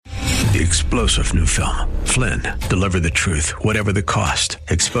The explosive new film, Flynn, deliver the truth, whatever the cost,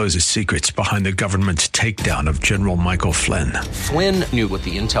 exposes secrets behind the government's takedown of General Michael Flynn. Flynn knew what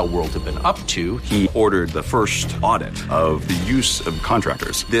the intel world had been up to. He ordered the first audit of the use of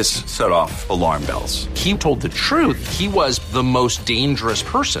contractors. This set off alarm bells. He told the truth. He was the most dangerous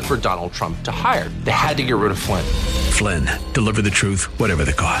person for Donald Trump to hire. They had to get rid of Flynn. Flynn, deliver the truth, whatever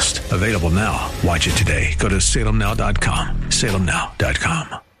the cost. Available now. Watch it today. Go to salemnow.com.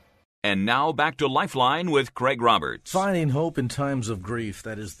 salemnow.com. And now back to Lifeline with Craig Roberts. Finding Hope in Times of Grief.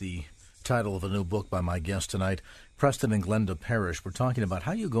 That is the title of a new book by my guest tonight, Preston and Glenda Parrish. We're talking about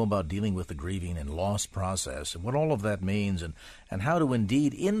how you go about dealing with the grieving and loss process and what all of that means and how to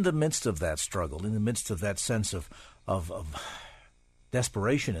indeed, in the midst of that struggle, in the midst of that sense of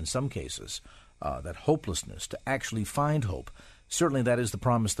desperation in some cases, that hopelessness, to actually find hope. Certainly that is the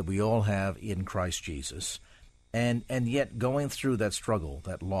promise that we all have in Christ Jesus. And yet going through that struggle,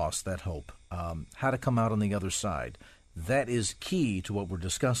 that loss, that hope, how to come out on the other side, that is key to what we're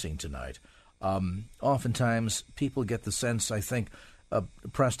discussing tonight. Oftentimes people get the sense, I think,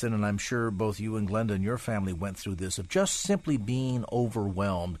 Preston, and I'm sure both you and Glenda and your family went through this, of just simply being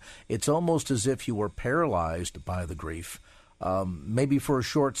overwhelmed. It's almost as if you were paralyzed by the grief. Maybe for a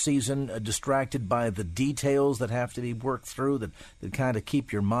short season, distracted by the details that have to be worked through that kind of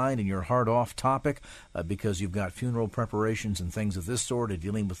keep your mind and your heart off topic because you've got funeral preparations and things of this sort, and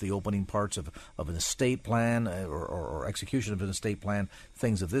dealing with the opening parts of an estate plan or execution of an estate plan,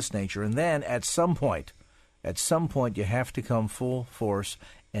 things of this nature. And then at some point, you have to come full force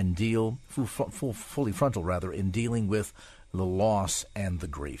and deal, fully frontal rather, in dealing with the loss and the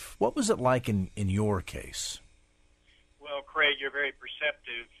grief. What was it like in your case? Well, Craig, you're very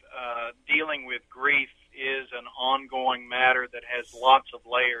perceptive. Dealing with grief is an ongoing matter that has lots of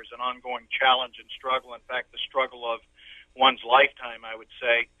layers, an ongoing challenge and struggle. In fact, the struggle of one's lifetime, I would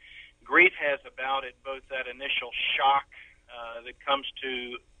say. Grief has about it both that initial shock that comes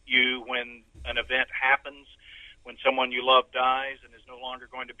to you when an event happens, when someone you love dies and is no longer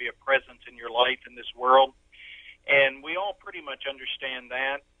going to be a presence in your life in this world. And we all pretty much understand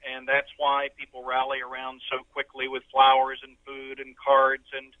that, and that's why people rally around so quickly with flowers and food and cards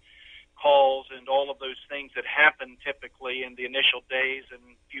and calls and all of those things that happen typically in the initial days and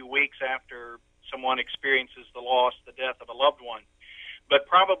few weeks after someone experiences the loss, the death of a loved one. But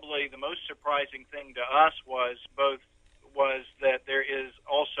probably the most surprising thing to us was that there is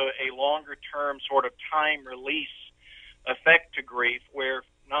also a longer-term sort of time release effect to grief where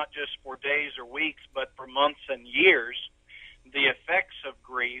not just for days or weeks, but for months and years, the effects of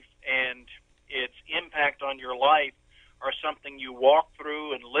grief and its impact on your life are something you walk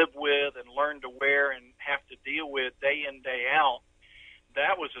through and live with and learn to wear and have to deal with day in, day out.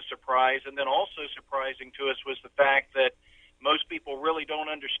 That was a surprise. And then also surprising to us was the fact that most people really don't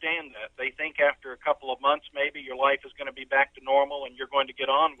understand that. They think after a couple of months, maybe your life is going to be back to normal and you're going to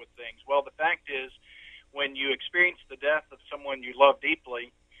get on with things. Well, the fact is, when you experience the death of someone you love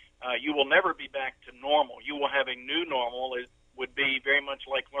deeply, you will never be back to normal. You will have a new normal. It would be very much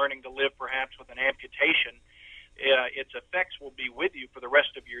like learning to live perhaps with an amputation. Its effects will be with you for the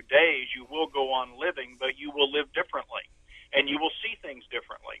rest of your days. You will go on living, but you will live differently, and you will see things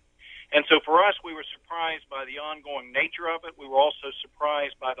differently. And so for us, we were surprised by the ongoing nature of it. We were also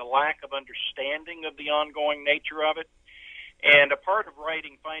surprised by the lack of understanding of the ongoing nature of it. And a part of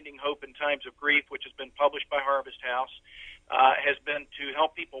writing Finding Hope in Times of Grief, which has been published by Harvest House, has been to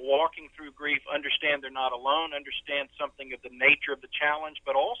help people walking through grief understand they're not alone, understand something of the nature of the challenge,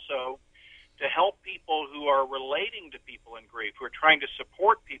 but also to help people who are relating to people in grief, who are trying to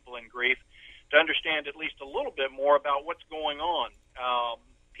support people in grief, to understand at least a little bit more about what's going on.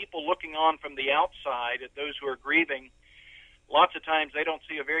 People looking on from the outside at those who are grieving, lots of times they don't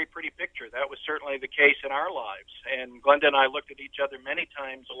see a very pretty picture. That was certainly the case in our lives. And Glenda and I looked at each other many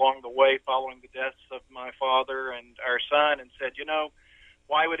times along the way following the deaths of my father and our son and said, you know,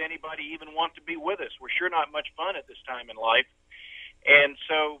 why would anybody even want to be with us? We're sure not much fun at this time in life. And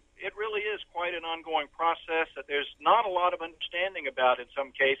so it really is quite an ongoing process that there's not a lot of understanding about in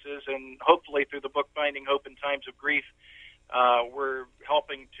some cases. And hopefully through the book Finding Hope in Times of Grief, we're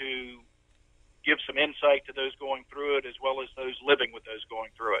helping to give some insight to those going through it as well as those living with those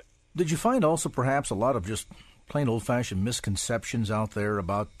going through it. Did you find also perhaps a lot of just plain old-fashioned misconceptions out there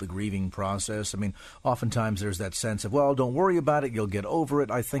about the grieving process? I mean, oftentimes there's that sense of, well, don't worry about it, you'll get over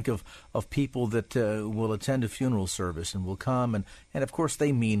it. I think of people that will attend a funeral service and will come, and of course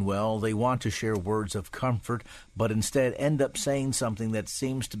they mean well. They want to share words of comfort, but instead end up saying something that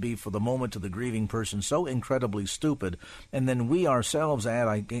seems to be, for the moment, to the grieving person so incredibly stupid. And then we ourselves add,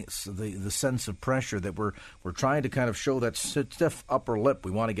 I guess, the sense of pressure that we're trying to kind of show that stiff upper lip.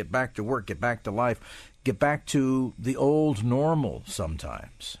 We want to get back to work, get back to life, get back to the old normal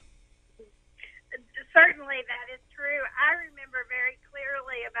sometimes. Certainly that is true. I remember very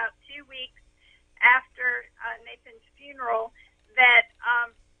clearly about 2 weeks after Nathan's funeral that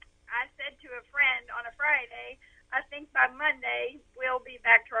I said to a friend on a Friday, I think by Monday we'll be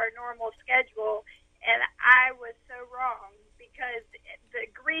back to our normal schedule. And I was so wrong, because the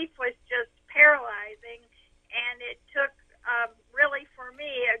grief was just paralyzing, and it took really for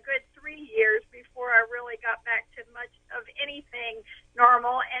me a good 3 years before I really got back to much of anything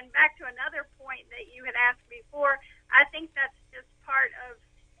normal. And back to another point that you had asked before, I think that's just part of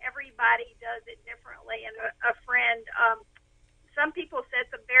everybody does it differently. And a friend, some people said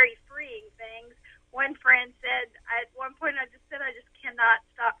some very freeing things. One friend said, at one point I just cannot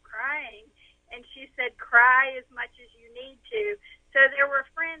stop crying. And she said, cry as much as you need to. So there were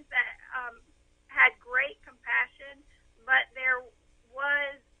friends that had great compassion, but there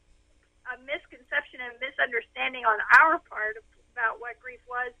was a misconception and misunderstanding on our part about what grief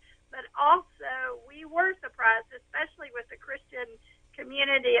was. But also we were surprised, especially with the Christian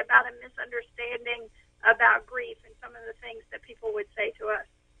community, about a misunderstanding about grief and some of the things that people would say to us.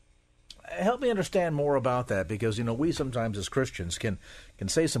 Help me understand more about that, because, we sometimes as Christians can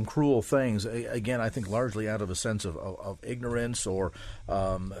say some cruel things, again, I think largely out of a sense of ignorance, or,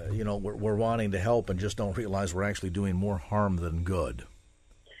 we're wanting to help and just don't realize we're actually doing more harm than good.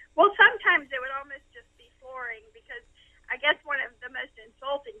 Well, sometimes it would almost just be flooring, because I guess one of the most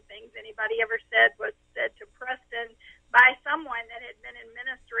insulting things anybody ever said was said to Preston by someone that had been in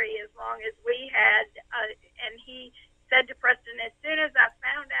ministry as long as we had, and he said to Preston, as soon as I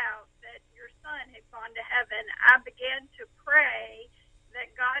found out that your son had gone to heaven, I began to pray that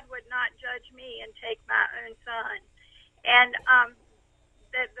God would not judge me and take my own son. And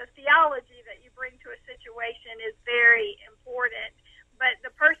the theology that you bring to a situation is very important, but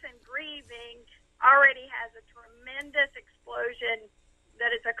the person grieving already has a tremendous explosion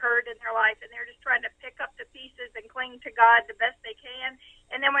that has occurred in their life, and they're just trying to pick up the pieces and cling to God the best they can.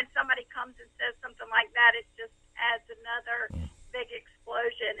 And then when somebody comes and says something like that, it just adds another big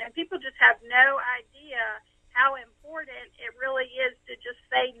explosion. And people just have no idea how important it really is to just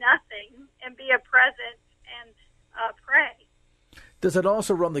say nothing and be a presence and pray. Does it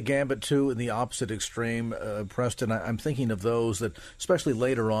also run the gambit, too, in the opposite extreme, Preston? I'm thinking of those that, especially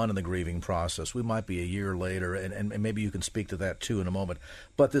later on in the grieving process, we might be a year later, and maybe you can speak to that, too, in a moment.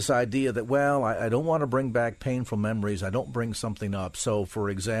 But this idea that, well, I don't want to bring back painful memories. I don't bring something up. So,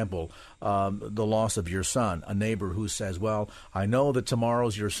 for example, the loss of your son, a neighbor who says, well, I know that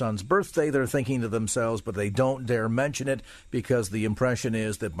tomorrow's your son's birthday. They're thinking to themselves, but they don't dare mention it because the impression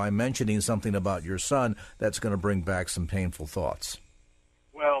is that by mentioning something about your son, that's going to bring back some painful thoughts.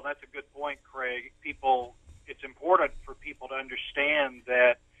 Well, that's a good point, Craig. It's important for people to understand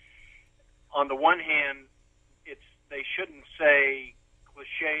that, on the one hand, they shouldn't say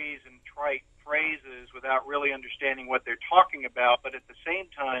cliches and trite phrases without really understanding what they're talking about. But at the same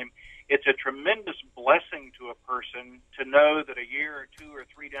time, it's a tremendous blessing to a person to know that a year or 2 or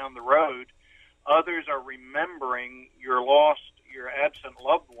 3 down the road, others are remembering your absent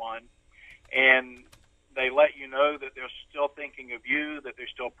loved one, and they let you know that they're still thinking of you, that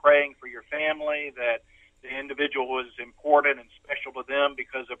they're still praying for your family, that the individual was important and special to them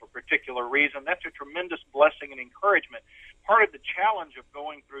because of a particular reason. That's a tremendous blessing and encouragement. Part of the challenge of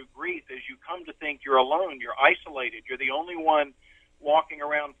going through grief is you come to think you're alone, you're isolated, you're the only one walking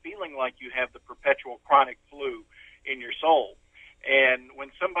around feeling like you have the perpetual chronic flu in your soul. And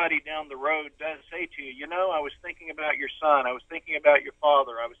when somebody down the road does say to you, I was thinking about your son, I was thinking about your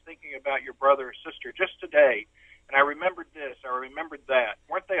father, I was thinking about your brother or sister just today, and I remembered this, I remembered that.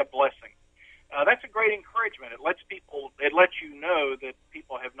 Weren't they a blessing? That's a great encouragement. It lets you know that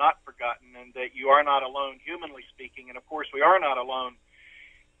people have not forgotten and that you are not alone, humanly speaking. And of course, we are not alone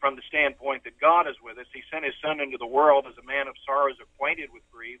from the standpoint that God is with us. He sent his son into the world as a man of sorrows, acquainted with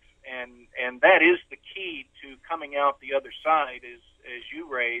grief, and that is the key to coming out the other side, as you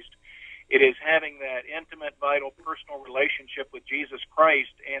raised. It is having that intimate, vital, personal relationship with Jesus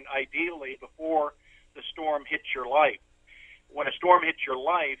Christ, and ideally before the storm hits your life. When a storm hits your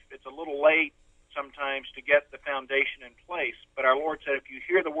life, it's a little late sometimes to get the foundation in place. But our Lord said, if you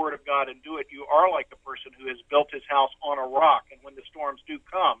hear the word of God and do it, you are like a person who has built his house on a rock. And when the storms do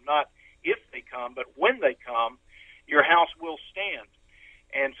come, not if they come, but when they come, your house will stand.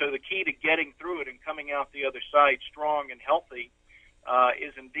 And so the key to getting through it and coming out the other side strong and healthy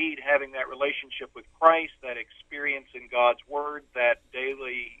is indeed having that relationship with Christ, that experience in God's Word, that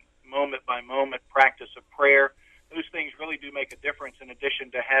daily moment-by-moment practice of prayer. Those things really do make a difference, in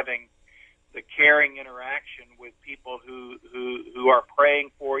addition to having the caring interaction with people who are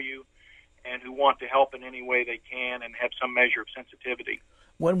praying for you and who want to help in any way they can and have some measure of sensitivity.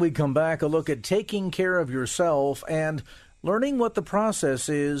 When we come back, a look at taking care of yourself and learning what the process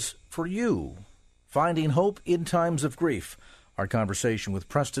is for you, finding hope in times of grief. Our conversation with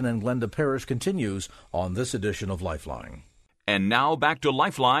Preston and Glenda Parrish continues on this edition of Lifeline. And now back to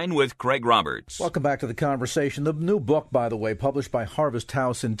Lifeline with Craig Roberts. Welcome back to the conversation. The new book, by the way, published by Harvest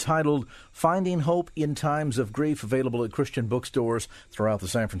House, entitled Finding Hope in Times of Grief, available at Christian bookstores throughout the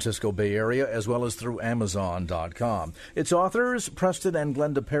San Francisco Bay Area, as well as through Amazon.com. Its authors, Preston and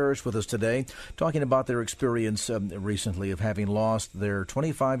Glenda Parrish, with us today, talking about their experience recently of having lost their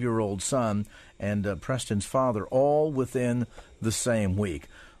 25-year-old son and Preston's father, all within the same week.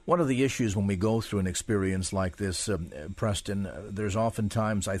 One of the issues when we go through an experience like this, Preston, there's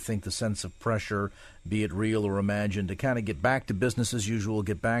oftentimes, I think, the sense of pressure, be it real or imagined, to kind of get back to business as usual,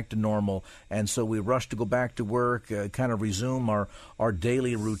 get back to normal. And so we rush to go back to work, kind of resume our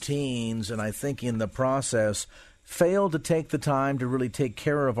daily routines, and I think in the process fail to take the time to really take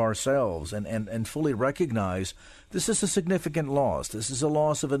care of ourselves and fully recognize this is a significant loss. This is a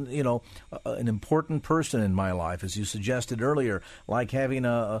loss of an important person in my life, as you suggested earlier, like having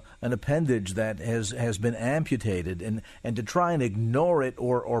an appendage that has been amputated, and to try and ignore it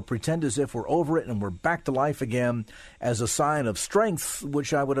or pretend as if we're over it and we're back to life again as a sign of strength,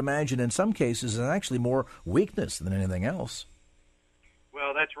 which I would imagine in some cases is actually more weakness than anything else.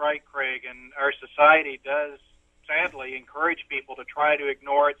 Well, that's right, Craig, and our society does sadly encourage people to try to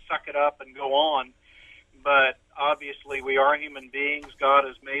ignore it, suck it up, and go on. But obviously we are human beings. God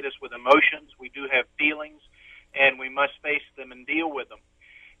has made us with emotions. We do have feelings, and we must face them and deal with them.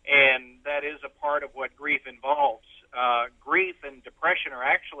 And that is a part of what grief involves. Grief and depression are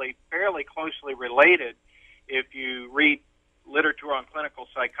actually fairly closely related. If you read literature on clinical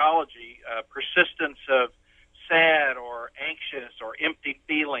psychology, persistence of sad or anxious or empty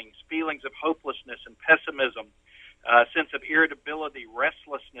feelings, feelings of hopelessness and pessimism, sense of irritability,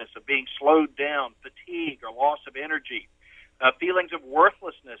 restlessness, of being slowed down, fatigue or loss of energy, feelings of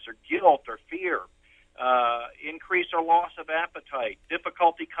worthlessness or guilt or fear, increase or loss of appetite,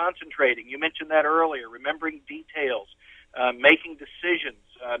 difficulty concentrating. You mentioned that earlier, remembering details, making decisions,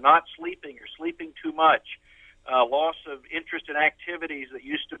 not sleeping or sleeping too much, loss of interest in activities that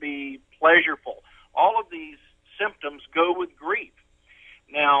used to be pleasurable. All of these symptoms go with grief.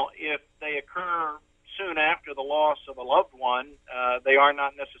 Now, if they occur soon after the loss of a loved one, they are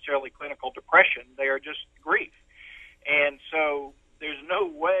not necessarily clinical depression. They are just grief. And so there's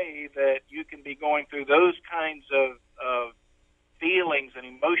no way that you can be going through those kinds of feelings and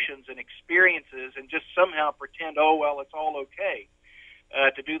emotions and experiences and just somehow pretend, oh, well, it's all okay.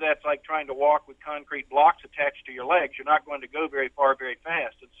 To do that's like trying to walk with concrete blocks attached to your legs. You're not going to go very far very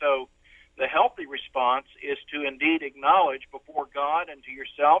fast. And so the healthy response is to indeed acknowledge before God and to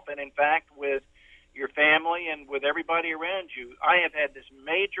yourself, and in fact with your family and with everybody around you, I have had this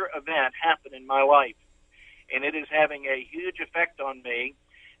major event happen in my life, and it is having a huge effect on me,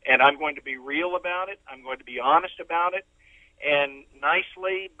 and I'm going to be real about it. I'm going to be honest about it, and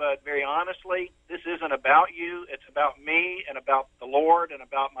nicely but very honestly, this isn't about you. It's about me and about the Lord and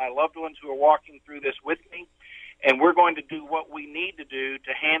about my loved ones who are walking through this with me, and we're going to do what we need to do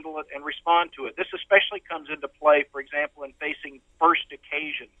to handle it and respond to it. This especially comes into play, for example, in facing first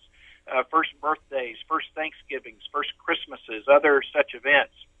occasions. First birthdays, first Thanksgivings, first Christmases, other such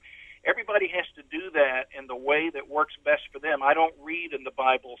events. Everybody has to do that in the way that works best for them. I don't read in the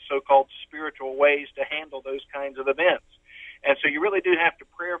Bible so-called spiritual ways to handle those kinds of events. And so you really do have to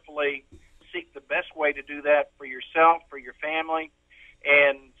prayerfully seek the best way to do that for yourself, for your family,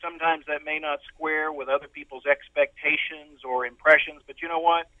 and sometimes that may not square with other people's expectations or impressions, but you know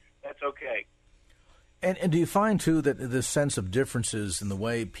what? That's okay. And do you find, too, that this sense of differences in the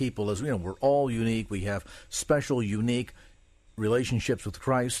way people, as we're all unique, we have special, unique relationships with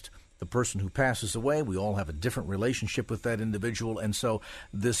Christ. The person who passes away, we all have a different relationship with that individual. And so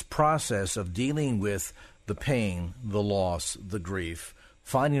this process of dealing with the pain, the loss, the grief,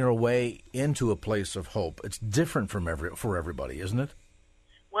 finding our way into a place of hope, it's different for everybody, isn't it?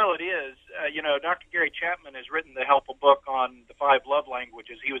 Well, it is. Dr. Gary Chapman has written the helpful book on the 5 love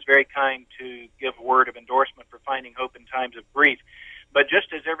languages. He was very kind to give a word of endorsement for finding hope in times of grief. But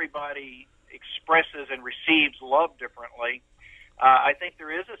just as everybody expresses and receives love differently, I think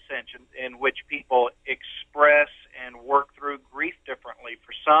there is a sense in which people express and work through grief differently.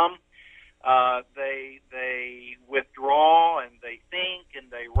 For some, they withdraw and they think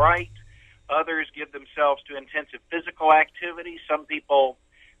and they write. Others give themselves to intensive physical activity. Some people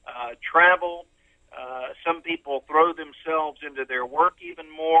travel. Some people throw themselves into their work even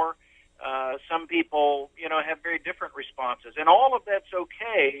more. Some people, have very different responses. And all of that's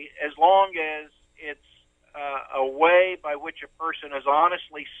okay as long as it's a way by which a person is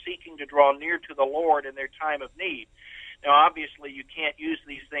honestly seeking to draw near to the Lord in their time of need. Now, obviously, you can't use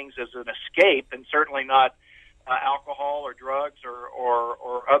these things as an escape, and certainly not alcohol or drugs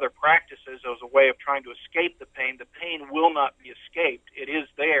or other practices as a way of trying to escape the pain. The pain will not be escaped. It is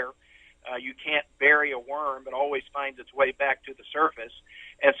there. You can't bury a worm. It always finds its way back to the surface.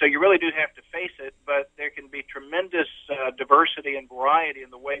 And so you really do have to face it, but there can be tremendous diversity and variety in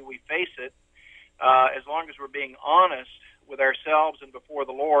the way we face it, as long as we're being honest with ourselves and before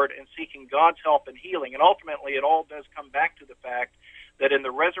the Lord and seeking God's help and healing. And ultimately, it all does come back to the fact that in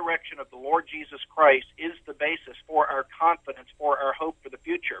the resurrection of the Lord Jesus Christ is the basis for our confidence, for our hope for the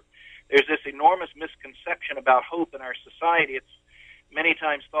future. There's this enormous misconception about hope in our society. It's many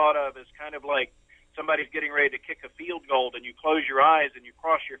times thought of as kind of like somebody's getting ready to kick a field goal, and you close your eyes and you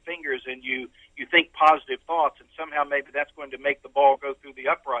cross your fingers and you think positive thoughts, and somehow maybe that's going to make the ball go through the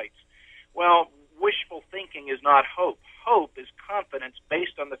uprights. Well, wishful thinking is not hope. Hope is confidence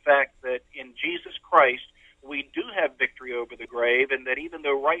based on the fact that in Jesus Christ we do have victory over the grave, and that even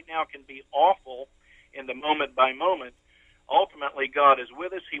though right now can be awful in the moment by moment, ultimately God is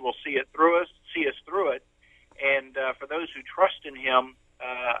with us. He will see us through it. And for those who trust in Him,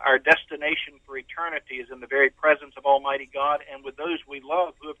 our destination for eternity is in the very presence of Almighty God and with those we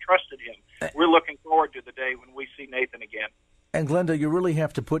love who have trusted Him. We're looking forward to the day when we see Nathan again. And Glenda, you really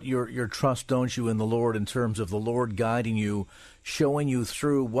have to put your trust, don't you, in the Lord, in terms of the Lord guiding you, showing you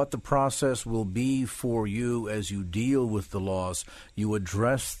through what the process will be for you as you deal with the loss. You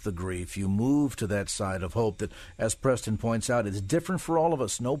address the grief. You move to that side of hope that, as Preston points out, is different for all of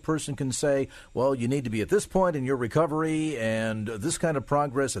us. No person can say, well, you need to be at this point in your recovery and this kind of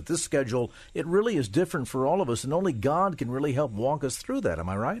progress at this schedule. It really is different for all of us, and only God can really help walk us through that. Am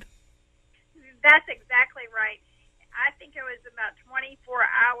I right? That's exactly right. I think it was about 24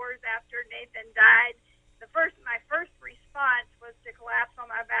 hours after Nathan died. My first response was to collapse on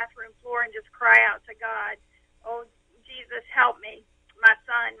my bathroom floor and just cry out to God, "Oh, Jesus, help me, my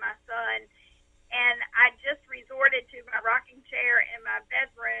son, my son." And I just resorted to my rocking chair in my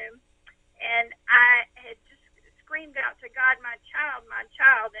bedroom, and I had just screamed out to God, my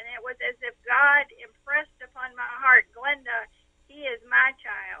child, and it was as if God impressed upon my heart, Glenda, he is my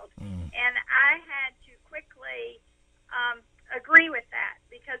child. And I had to quickly agree with that,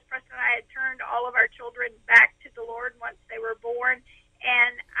 because Preston and I had turned all of our children back to the Lord once they were born,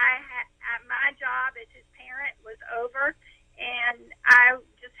 and my job as his parent was over, and I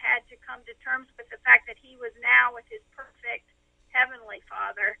just had to come to terms with the fact that he was now with his perfect Heavenly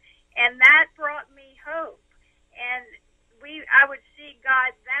Father, and that brought me hope. And I would see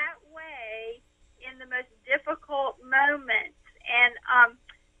God that way in the most difficult moments, and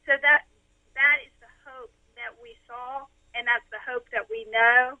so that is the hope that we saw. And that's the hope that we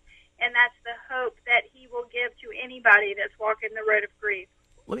know, and that's the hope that He will give to anybody that's walking the road of grief.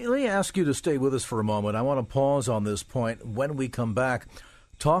 Let me ask you to stay with us for a moment. I want to pause on this point. When we come back,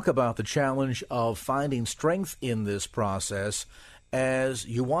 talk about the challenge of finding strength in this process, as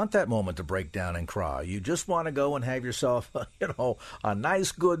you want that moment to break down and cry. You just want to go and have yourself, a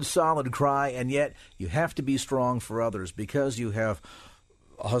nice, good, solid cry, and yet you have to be strong for others because you have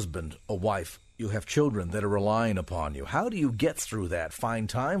a husband, a wife, you have children that are relying upon you. How do you get through that? Find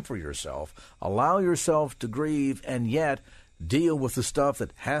time for yourself, allow yourself to grieve, and yet deal with the stuff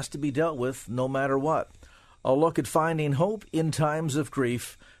that has to be dealt with no matter what. A look at finding hope in times of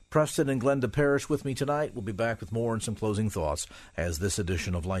grief. Preston and Glenda Parrish with me tonight. We'll be back with more and some closing thoughts as this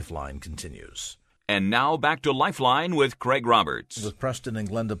edition of Lifeline continues. And now back to Lifeline with Craig Roberts. With Preston and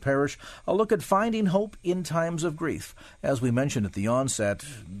Glenda Parrish, a look at finding hope in times of grief. As we mentioned at the onset,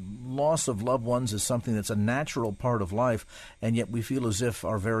 loss of loved ones is something that's a natural part of life, and yet we feel as if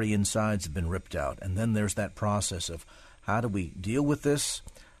our very insides have been ripped out. And then there's that process of how do we deal with this?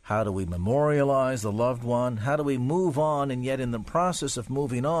 How do we memorialize the loved one? How do we move on, and yet in the process of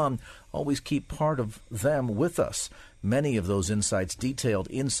moving on, always keep part of them with us? Many of those insights detailed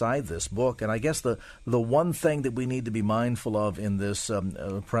inside this book. And I guess the one thing that we need to be mindful of in this,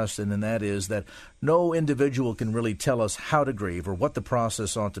 Preston, and that is that no individual can really tell us how to grieve or what the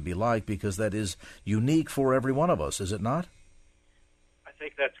process ought to be like, because that is unique for every one of us, is it not? I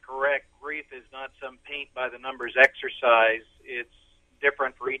think that's correct. Grief is not some paint-by-the-numbers exercise. It's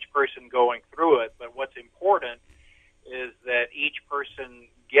different for each person going through it. But what's important is that each person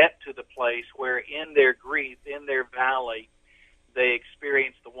get to the place where in their grief, in their valley, they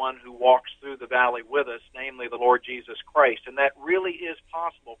experience the one who walks through the valley with us, namely the Lord Jesus Christ. And that really is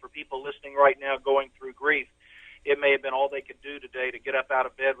possible for people listening right now going through grief. It may have been all they could do today to get up out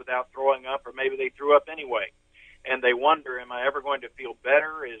of bed without throwing up, or maybe they threw up anyway. And they wonder, am I ever going to feel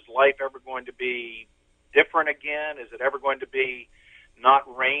better? Is life ever going to be different again? Is it ever going to be not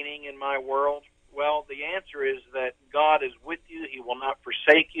raining in my world? Well, the answer is that God is with you. He will not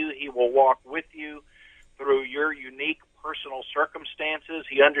forsake you. He will walk with you through your unique personal circumstances.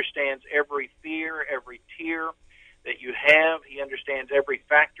 He understands every fear, every tear that you have. He understands every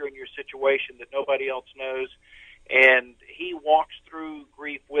factor in your situation that nobody else knows. And He walks through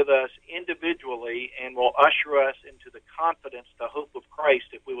grief with us individually and will usher us into the confidence, the hope of Christ,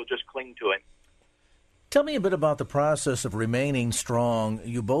 if we will just cling to Him. Tell me a bit about the process of remaining strong.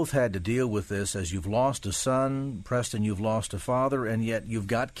 You both had to deal with this as you've lost a son. Preston, you've lost a father, and yet you've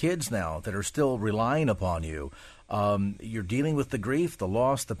got kids now that are still relying upon you. You're dealing with the grief, the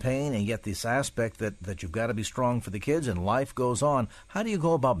loss, the pain, and yet this aspect that you've got to be strong for the kids, and life goes on. How do you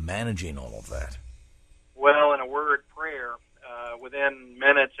go about managing all of that? Well, in a word prayer, within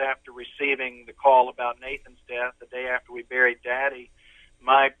minutes after receiving the call about Nathan's death, the day after we buried Daddy,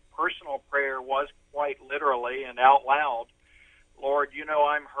 my personal prayer was quite literally and out loud, Lord, you know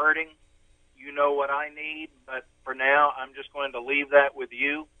I'm hurting. You know what I need, but for now I'm just going to leave that with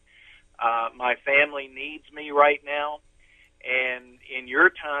you. My family needs me right now, and in your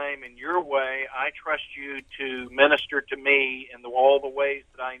time, in your way, I trust you to minister to me in all the ways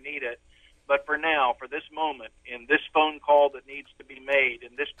that I need it. But for now, for this moment, in this phone call that needs to be made,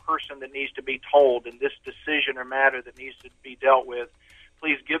 in this person that needs to be told, in this decision or matter that needs to be dealt with,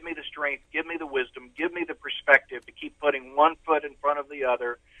 please give me the strength, give me the wisdom, give me the perspective to keep putting one foot in front of the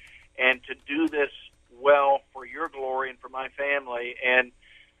other and to do this well for your glory and for my family. And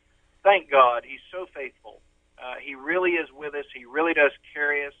thank God, He's so faithful. He really is with us. He really does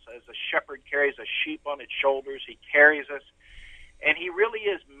carry us as a shepherd carries a sheep on its shoulders. He carries us. And He really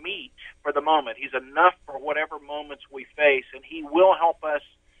is meat for the moment. He's enough for whatever moments we face, and He will help us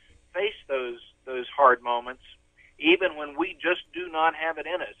face those hard moments, even when we just do not have it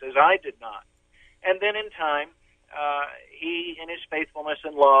in us, as I did not. And then in time, He, in His faithfulness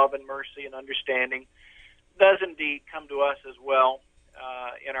and love and mercy and understanding, does indeed come to us as well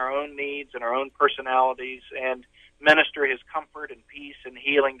in our own needs and our own personalities and minister His comfort and peace and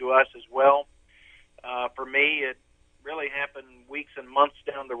healing to us as well. For me, it really happened weeks and months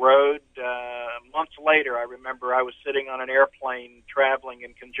down the road. Months later, I remember I was sitting on an airplane traveling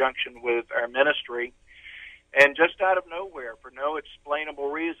in conjunction with our ministry, and just out of nowhere, for no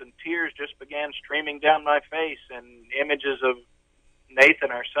explainable reason, tears just began streaming down my face, and images of Nathan,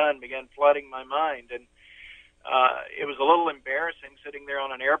 our son, began flooding my mind. And it was a little embarrassing sitting there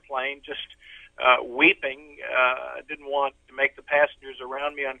on an airplane just weeping. I didn't want to make the passengers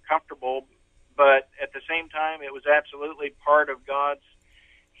around me uncomfortable, but at the same time, it was absolutely part of God's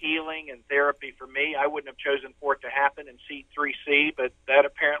healing and therapy for me. I wouldn't have chosen for it to happen in seat 3C, but that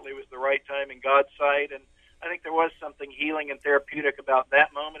apparently was the right time in God's sight. And I think there was something healing and therapeutic about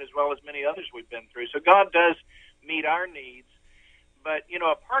that moment, as well as many others we've been through. So God does meet our needs. But, you know,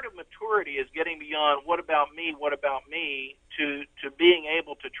 a part of maturity is getting beyond what about me, to being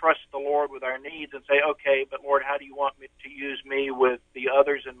able to trust the Lord with our needs and say, okay, but Lord, how do you want me to use me with the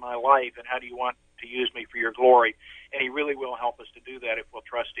others in my life, and how do you want to use me for your glory? And He really will help us to do that if we'll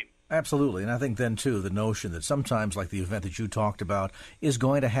trust Him. Absolutely. And I think then, too, the notion that sometimes, like the event that you talked about, is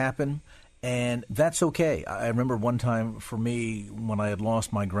going to happen, and that's okay. I remember one time for me when I had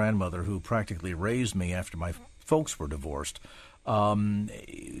lost my grandmother, who practically raised me after my folks were divorced.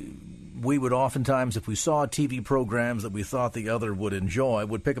 We would oftentimes, if we saw TV programs that we thought the other would enjoy,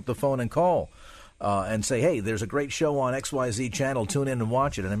 would pick up the phone and call and say, hey, there's a great show on XYZ channel, tune in and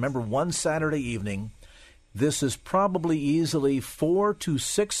watch it. And I remember one Saturday evening, this is probably easily 4 to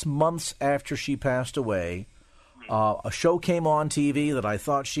 6 months after she passed away, a show came on TV that I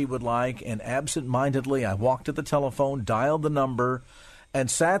thought she would like, and absent-mindedly I walked to the telephone, dialed the number, and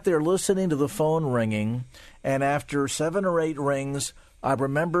sat there listening to the phone ringing, and after 7 or 8 rings, I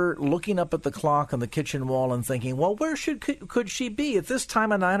remember looking up at the clock on the kitchen wall and thinking, well, where could she be at this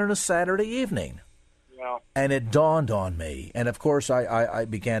time of night on a Saturday evening? Yeah. And it dawned on me. And, of course, I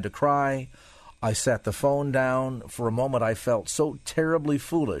began to cry. I set the phone down. For a moment, I felt so terribly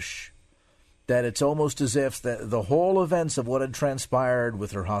foolish that it's almost as if the whole events of what had transpired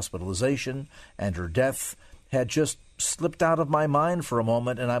with her hospitalization and her death had just slipped out of my mind for a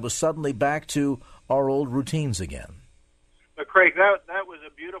moment, and I was suddenly back to our old routines again. But Craig, that was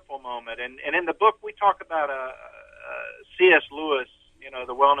a beautiful moment, and in the book we talk about C.S. Lewis,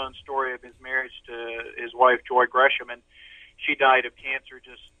 the well-known story of his marriage to his wife Joy Gresham, and she died of cancer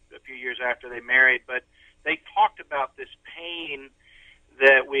just a few years after they married. But they talked about this pain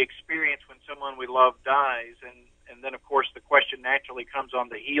that we experience when someone we love dies, and then of course the question naturally comes on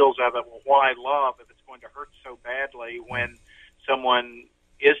the heels of it: well, why love if it's going to hurt so badly when someone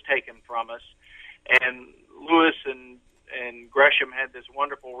is taken from us? And Lewis and Gresham had this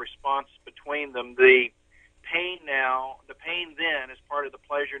wonderful response between them. The pain then is part of the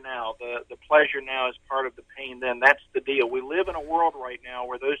pleasure now. The pleasure now is part of the pain then. That's the deal. We live in a world right now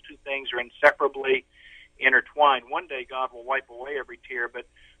where those two things are inseparably intertwined. One day God will wipe away every tear, but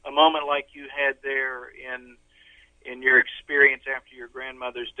a moment like you had there in your experience after your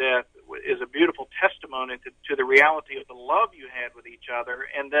grandmother's death is a beautiful testimony to the reality of the love you had with each other,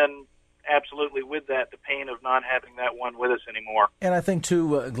 and then absolutely with that, the pain of not having that one with us anymore. And I think, too,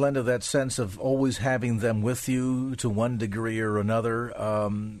 Glenda, that sense of always having them with you to one degree or another.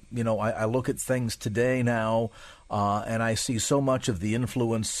 I look at things today now, and I see so much of the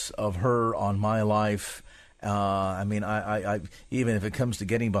influence of her on my life. I even if it comes to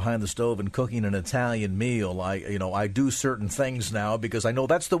getting behind the stove and cooking an Italian meal, I do certain things now because I know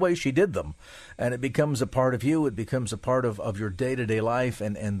that's the way she did them, and it becomes a part of you. It becomes a part of your day-to-day life,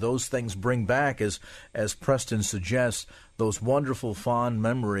 and those things bring back, as Preston suggests, those wonderful, fond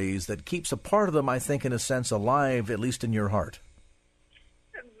memories that keeps a part of them, I think, in a sense, alive, at least in your heart.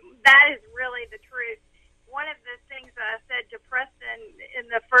 That is really the truth. One of the things that I said to Preston in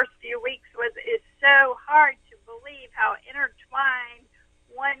the first few weeks was, it's so hard to believe how intertwined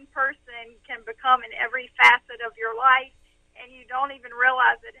one person can become in every facet of your life, and you don't even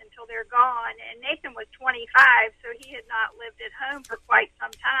realize it until they're gone. And Nathan was 25, so he had not lived at home for quite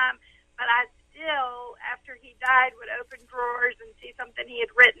some time, but I still, after he died, would open drawers and see something he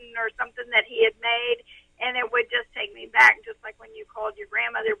had written or something that he had made, and it would just take me back, just like when you called your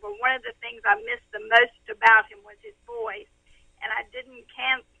grandmother. But one of the things I missed the most about him was his voice, and I didn't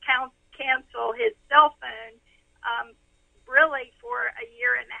cancel his cell phone really for a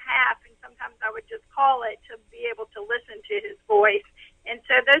year and a half, and sometimes I would just call it to be able to listen to his voice. And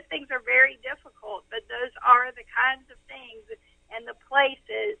so those things are very difficult, but those are the kinds of things and the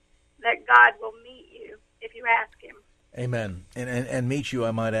places that God will meet you if you ask him. Amen. And meet you,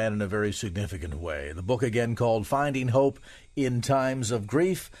 I might add, in a very significant way. The book, again, called Finding Hope in Times of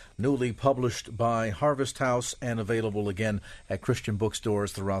Grief, newly published by Harvest House and available again at Christian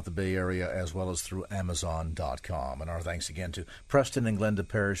bookstores throughout the Bay Area as well as through Amazon.com. And our thanks again to Preston and Glenda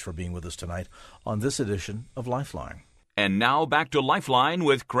Parrish for being with us tonight on this edition of Lifeline. And now back to Lifeline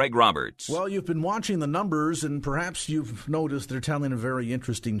with Craig Roberts. Well, you've been watching the numbers, and perhaps you've noticed they're telling a very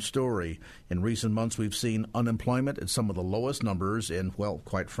interesting story. In recent months, we've seen unemployment at some of the lowest numbers in, well,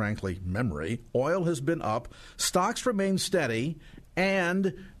 quite frankly, memory. Oil has been up, stocks remain steady,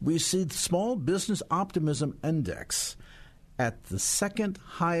 and we see the Small Business Optimism Index at the second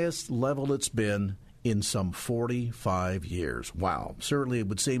highest level it's been in some 45 years. Wow. Certainly it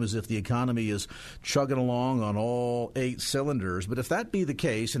would seem as if the economy is chugging along on all 8 cylinders. But if that be the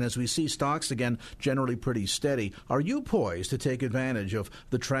case, and as we see stocks again generally pretty steady, are you poised to take advantage of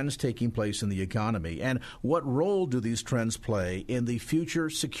the trends taking place in the economy? And what role do these trends play in the future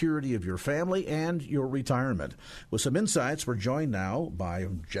security of your family and your retirement? With some insights, we're joined now by a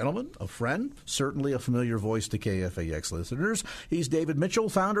gentleman, a friend, certainly a familiar voice to KFAX listeners. He's David Mitchell,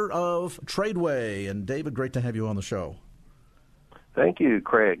 founder of Tradeway. And David, great to have you on the show. Thank you,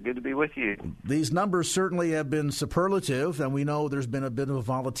 Craig. Good to be with you. These numbers certainly have been superlative, and we know there's been a bit of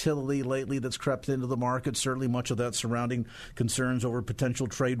volatility lately that's crept into the market, certainly much of that surrounding concerns over potential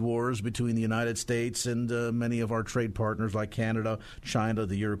trade wars between the United States and many of our trade partners like Canada, China,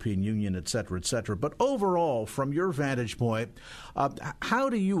 the European Union, et cetera, et cetera. But overall, from your vantage point, how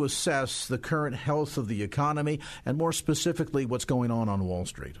do you assess the current health of the economy and more specifically what's going on Wall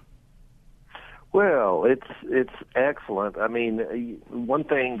Street? Well, it's excellent. I mean, one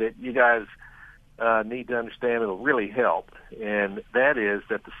thing that you guys need to understand that'll really help, and that is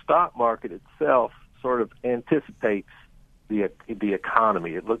that the stock market itself sort of anticipates the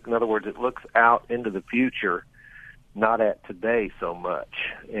economy. In other words, it looks out into the future not at today so much.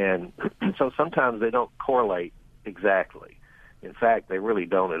 And so sometimes they don't correlate exactly. In fact, they really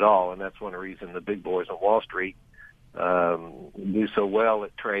don't at all, and that's one reason the big boys on Wall Street do so well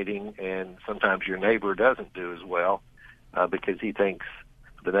at trading, and sometimes your neighbor doesn't do as well because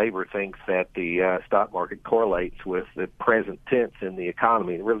the neighbor thinks that the stock market correlates with the present tense in the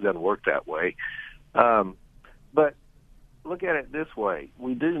economy. It really doesn't work that way. But look at it this way.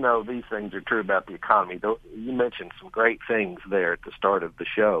 We do know these things are true about the economy. You mentioned some great things there at the start of the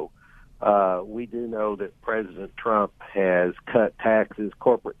show. We do know that President Trump has cut taxes,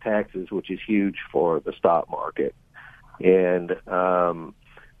 corporate taxes, which is huge for the stock market. And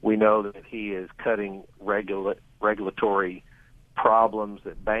we know that he is cutting regulatory problems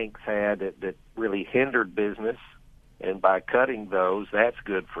that banks had that really hindered business. And by cutting those, that's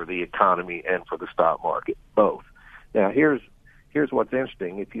good for the economy and for the stock market, both. Now, here's what's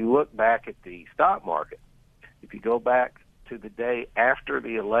interesting. If you look back at the stock market, if you go back to the day after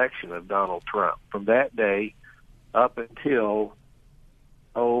the election of Donald Trump, from that day up until,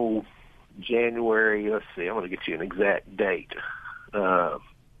 January, let's see, I'm going to get you an exact date,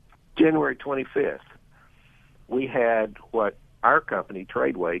 January 25th, we had what our company,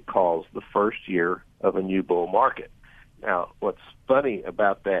 Tradeway, calls the first year of a new bull market. Now, what's funny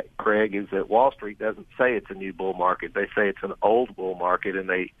about that, Craig, is that Wall Street doesn't say it's a new bull market. They say it's an old bull market, and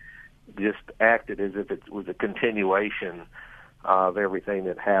they just acted as if it was a continuation of everything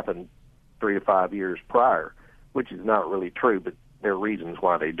that happened 3 to 5 years prior, which is not really true, but there are reasons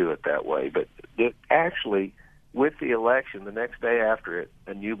why they do it that way. But it actually, with the election, the next day after it,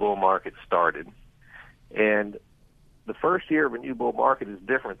 a new bull market started. And the first year of a new bull market is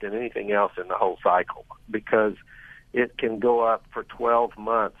different than anything else in the whole cycle because it can go up for 12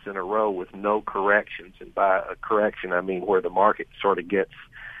 months in a row with no corrections. And by a correction, I mean where the market sort of gets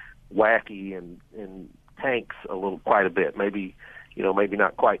wacky and tanks quite a bit. Maybe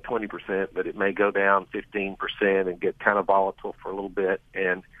not quite 20%, but it may go down 15% and get kind of volatile for a little bit,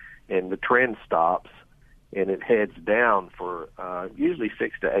 and the trend stops and it heads down for usually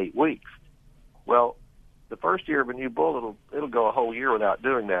 6 to 8 weeks. Well, the first year of a new bull, it'll go a whole year without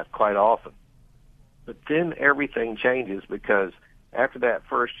doing that quite often. But then everything changes because after that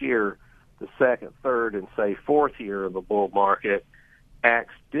first year, the second, third, and say fourth year of the bull market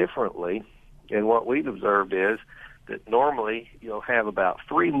acts differently. And what we've observed is that normally you'll have about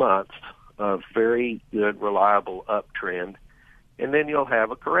 3 months of very good, reliable uptrend, and then you'll have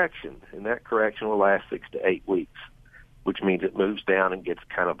a correction. And that correction will last 6 to 8 weeks, which means it moves down and gets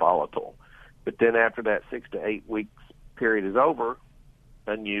kind of volatile. But then after that 6 to 8 weeks period is over,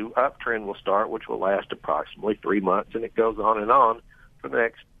 a new uptrend will start, which will last approximately 3 months, and it goes on and on for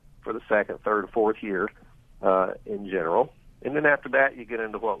the second, third, fourth year in general. And then after that, you get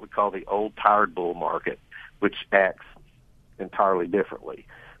into what we call the old tired bull market, which acts entirely differently.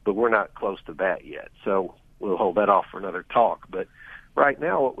 But we're not close to that yet, so we'll hold that off for another talk. But right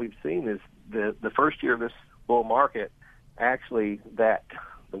now, what we've seen is the first year of this bull market, actually,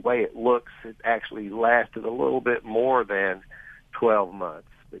 the way it looks, it actually lasted a little bit more than 12 months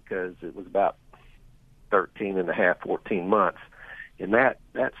because it was about 13 and a half, 14 months. And that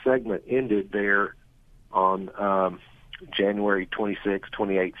segment ended there on January 26,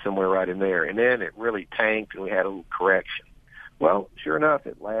 28, somewhere right in there. And then it really tanked and we had a little correction. Well, sure enough,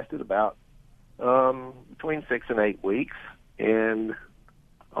 it lasted about between 6 and 8 weeks. And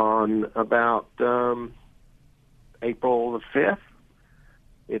on about April the 5th,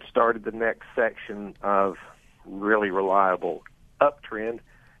 it started the next section of really reliable uptrend,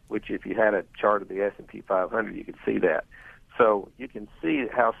 which if you had a chart of the S&P 500, you could see that. So you can see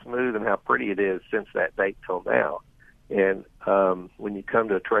how smooth and how pretty it is since that date till now. And when you come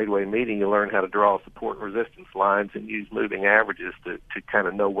to a Tradeway meeting, you learn how to draw support and resistance lines and use moving averages to kind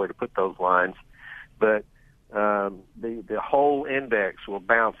of know where to put those lines. But the whole index will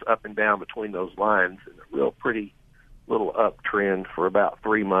bounce up and down between those lines in a real pretty little uptrend for about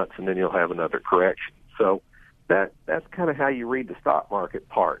 3 months, and then you'll have another correction. So that's kind of how you read the stock market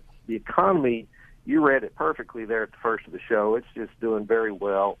part. The economy, you read it perfectly there at the first of the show. It's just doing very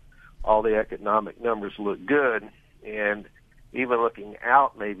well. All the economic numbers look good, and even looking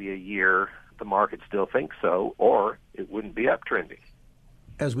out maybe a year, the market still thinks so, or it wouldn't be uptrending.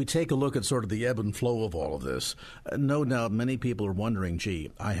 As we take a look at sort of the ebb and flow of all of this, no doubt many people are wondering,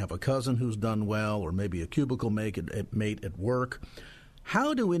 gee, I have a cousin who's done well, or maybe a cubicle mate at work.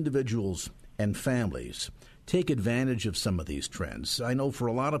 How do individuals and families take advantage of some of these trends? I know for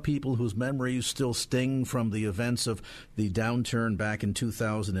a lot of people whose memories still sting from the events of the downturn back in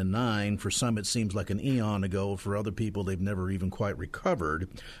 2009, for some it seems like an eon ago. For other people, they've never even quite recovered.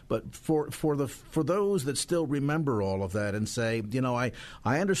 But for those that still remember all of that and say,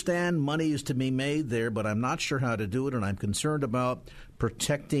 I understand money is to be made there, but I'm not sure how to do it, and I'm concerned about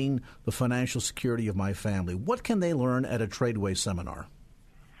protecting the financial security of my family. What can they learn at a Tradeway seminar?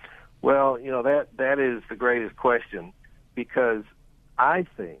 Well, that is the greatest question, because I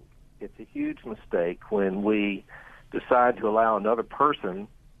think it's a huge mistake when we decide to allow another person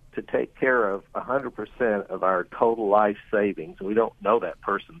to take care of 100% of our total life savings. We don't know that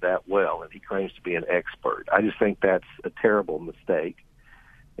person that well, and he claims to be an expert. I just think that's a terrible mistake.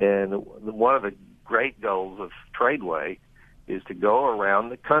 And one of the great goals of Tradeway is to go around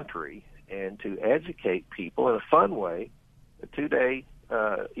the country and to educate people in a fun way, a 2-day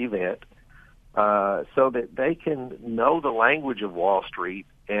event, so that they can know the language of Wall Street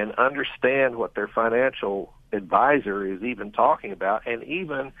and understand what their financial advisor is even talking about, and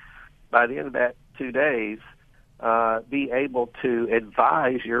even by the end of that 2 days, be able to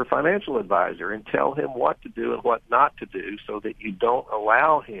advise your financial advisor and tell him what to do and what not to do, so that you don't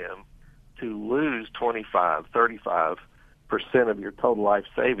allow him to lose 25, 35% of your total life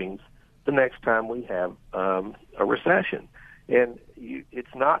savings the next time we have a recession. And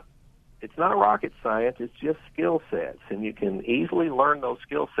it's not a rocket science. It's just skill sets, and you can easily learn those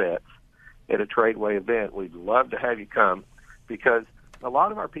skill sets at a Tradeway event. We'd love to have you come, because a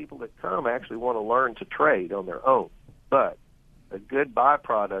lot of our people that come actually want to learn to trade on their own. But a good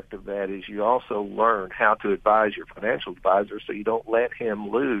byproduct of that is you also learn how to advise your financial advisor, so you don't let him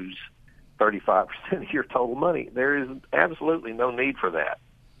lose 35% of your total money. There is absolutely no need for that.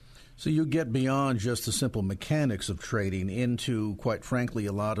 So you get beyond just the simple mechanics of trading into, quite frankly,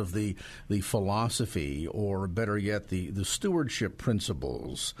 a lot of the philosophy, or better yet, the stewardship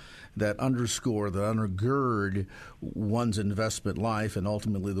principles that undergird one's investment life, and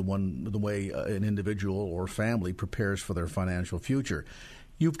ultimately the way an individual or family prepares for their financial future.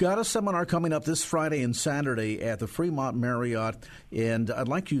 You've got a seminar coming up this Friday and Saturday at the Fremont Marriott, and I'd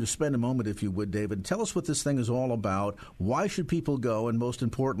like you to spend a moment, if you would, David. Tell us what this thing is all about. Why should people go, and most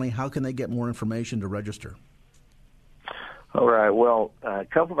importantly, how can they get more information to register? All right. Well, a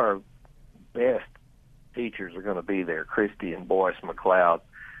couple of our best teachers are going to be there, Christy and Boyce McLeod,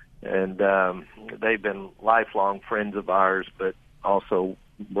 and they've been lifelong friends of ours, but also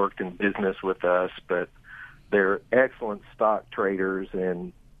worked in business with us, but they're excellent stock traders,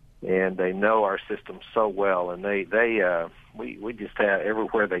 and they know our system so well. And we just have,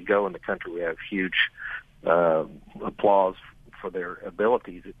 everywhere they go in the country, we have huge applause for their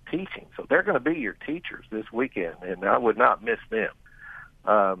abilities at teaching. So they're going to be your teachers this weekend, and I would not miss them.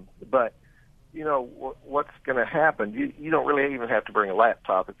 But what's going to happen? You don't really even have to bring a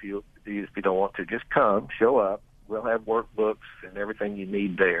laptop if you don't want to. Just come, show up. We'll have workbooks and everything you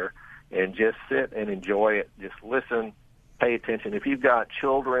need there. And just sit and enjoy it. Just listen, pay attention. If you've got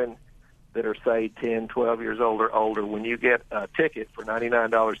children that are, say, 10, 12 years old or older, when you get a ticket for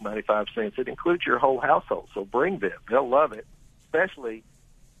 $99.95, it includes your whole household. So bring them. They'll love it, especially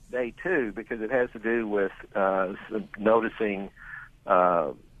day 2, because it has to do with noticing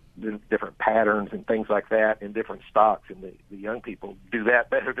different patterns and things like that in different stocks. And the young people do that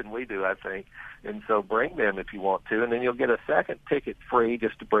better than we do, I think. And so bring them if you want to, and then you'll get a second ticket free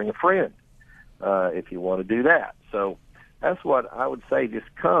just to bring a friend if you want to do that. So that's what I would say. Just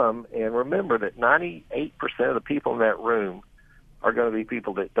come, and remember that 98% of the people in that room are going to be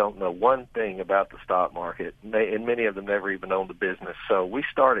people that don't know one thing about the stock market, and many of them never even owned a business. So we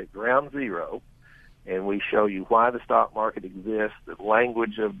start at ground zero, and we show you why the stock market exists, the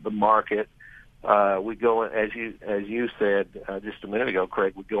language of the market. We go, as you said just a minute ago,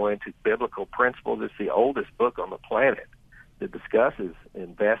 Craig, we go into biblical principles. It's the oldest book on the planet that discusses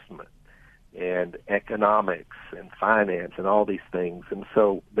investment and economics and finance and all these things. And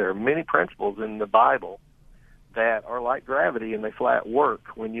so there are many principles in the Bible that are like gravity, and they flat work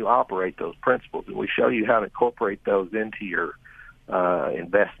when you operate those principles. And we show you how to incorporate those into your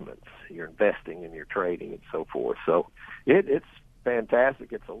investments, your investing and your trading and so forth. So it's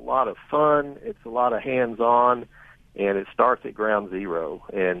fantastic. It's a lot of fun. It's a lot of hands-on, and it starts at ground zero.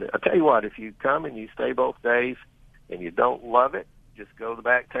 And I'll tell you what, if you come and you stay both days and you don't love it, just go to the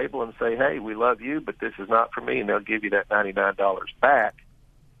back table and say, hey, we love you, but this is not for me, and they'll give you that $99 back.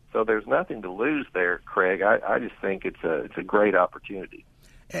 So there's nothing to lose there, Craig. I just think it's a great opportunity.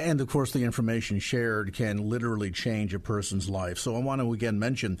 And, of course, the information shared can literally change a person's life. So I want to again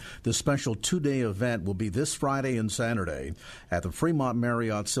mention the special 2-day event will be this Friday and Saturday at the Fremont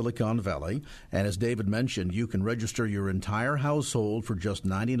Marriott Silicon Valley. And as David mentioned, you can register your entire household for just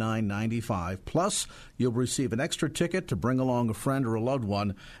 $99.95. Plus, you'll receive an extra ticket to bring along a friend or a loved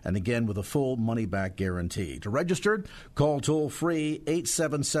one, and again with a full money-back guarantee. To register, call toll-free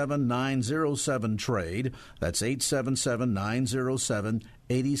 877-907-TRADE. That's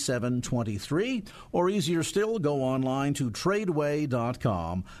 877-907-8723, or easier still, go online to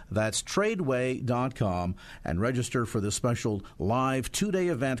tradeway.com. That's tradeway.com, and register for this special live 2-day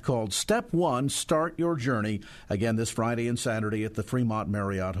event called Step 1, Start Your Journey, again this Friday and Saturday at the Fremont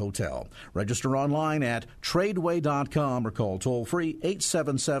Marriott Hotel. Register online at tradeway.com or call toll-free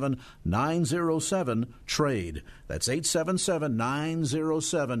 877-907-TRADE. That's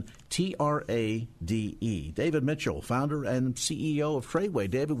 877-907-TRADE. David Mitchell, founder and CEO of Tradeway.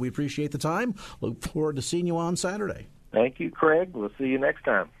 David, we appreciate the time. Look forward to seeing you on Saturday. Thank you, Craig. We'll see you next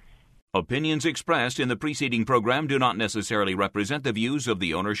time. Opinions expressed in the preceding program do not necessarily represent the views of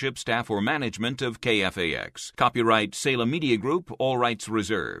the ownership, staff, or management of KFAX. Copyright Salem Media Group, all rights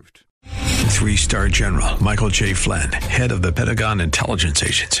reserved. 3-star General Michael J. Flynn, head of the Pentagon Intelligence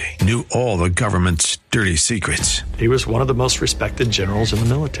Agency, knew all the government's dirty secrets. He was one of the most respected generals in the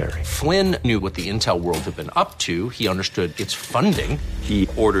military. Flynn knew what the intel world had been up to. He understood its funding. He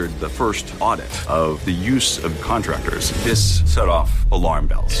ordered the first audit of the use of contractors. This set off alarm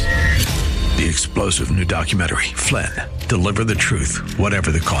bells. The explosive new documentary, Flynn, Deliver the Truth, Whatever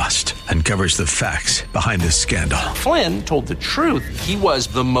the Cost, uncovers the facts behind this scandal. Flynn told the truth. He was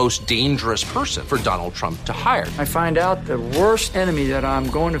the most dangerous person for Donald Trump to hire. I find out the worst enemy that I'm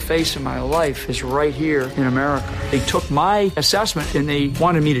going to face in my life is right here in America. They took my assessment and they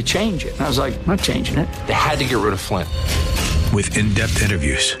wanted me to change it. And I was like, I'm not changing it. They had to get rid of Flynn. With in-depth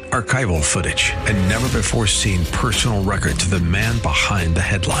interviews, archival footage, and never-before-seen personal records of the man behind the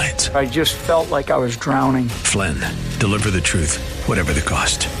headlines. I just felt like I was drowning. Flynn, Deliver the Truth, Whatever the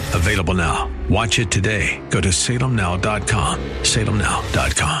Cost. Available now. Watch it today. Go to salemnow.com.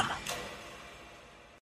 salemnow.com.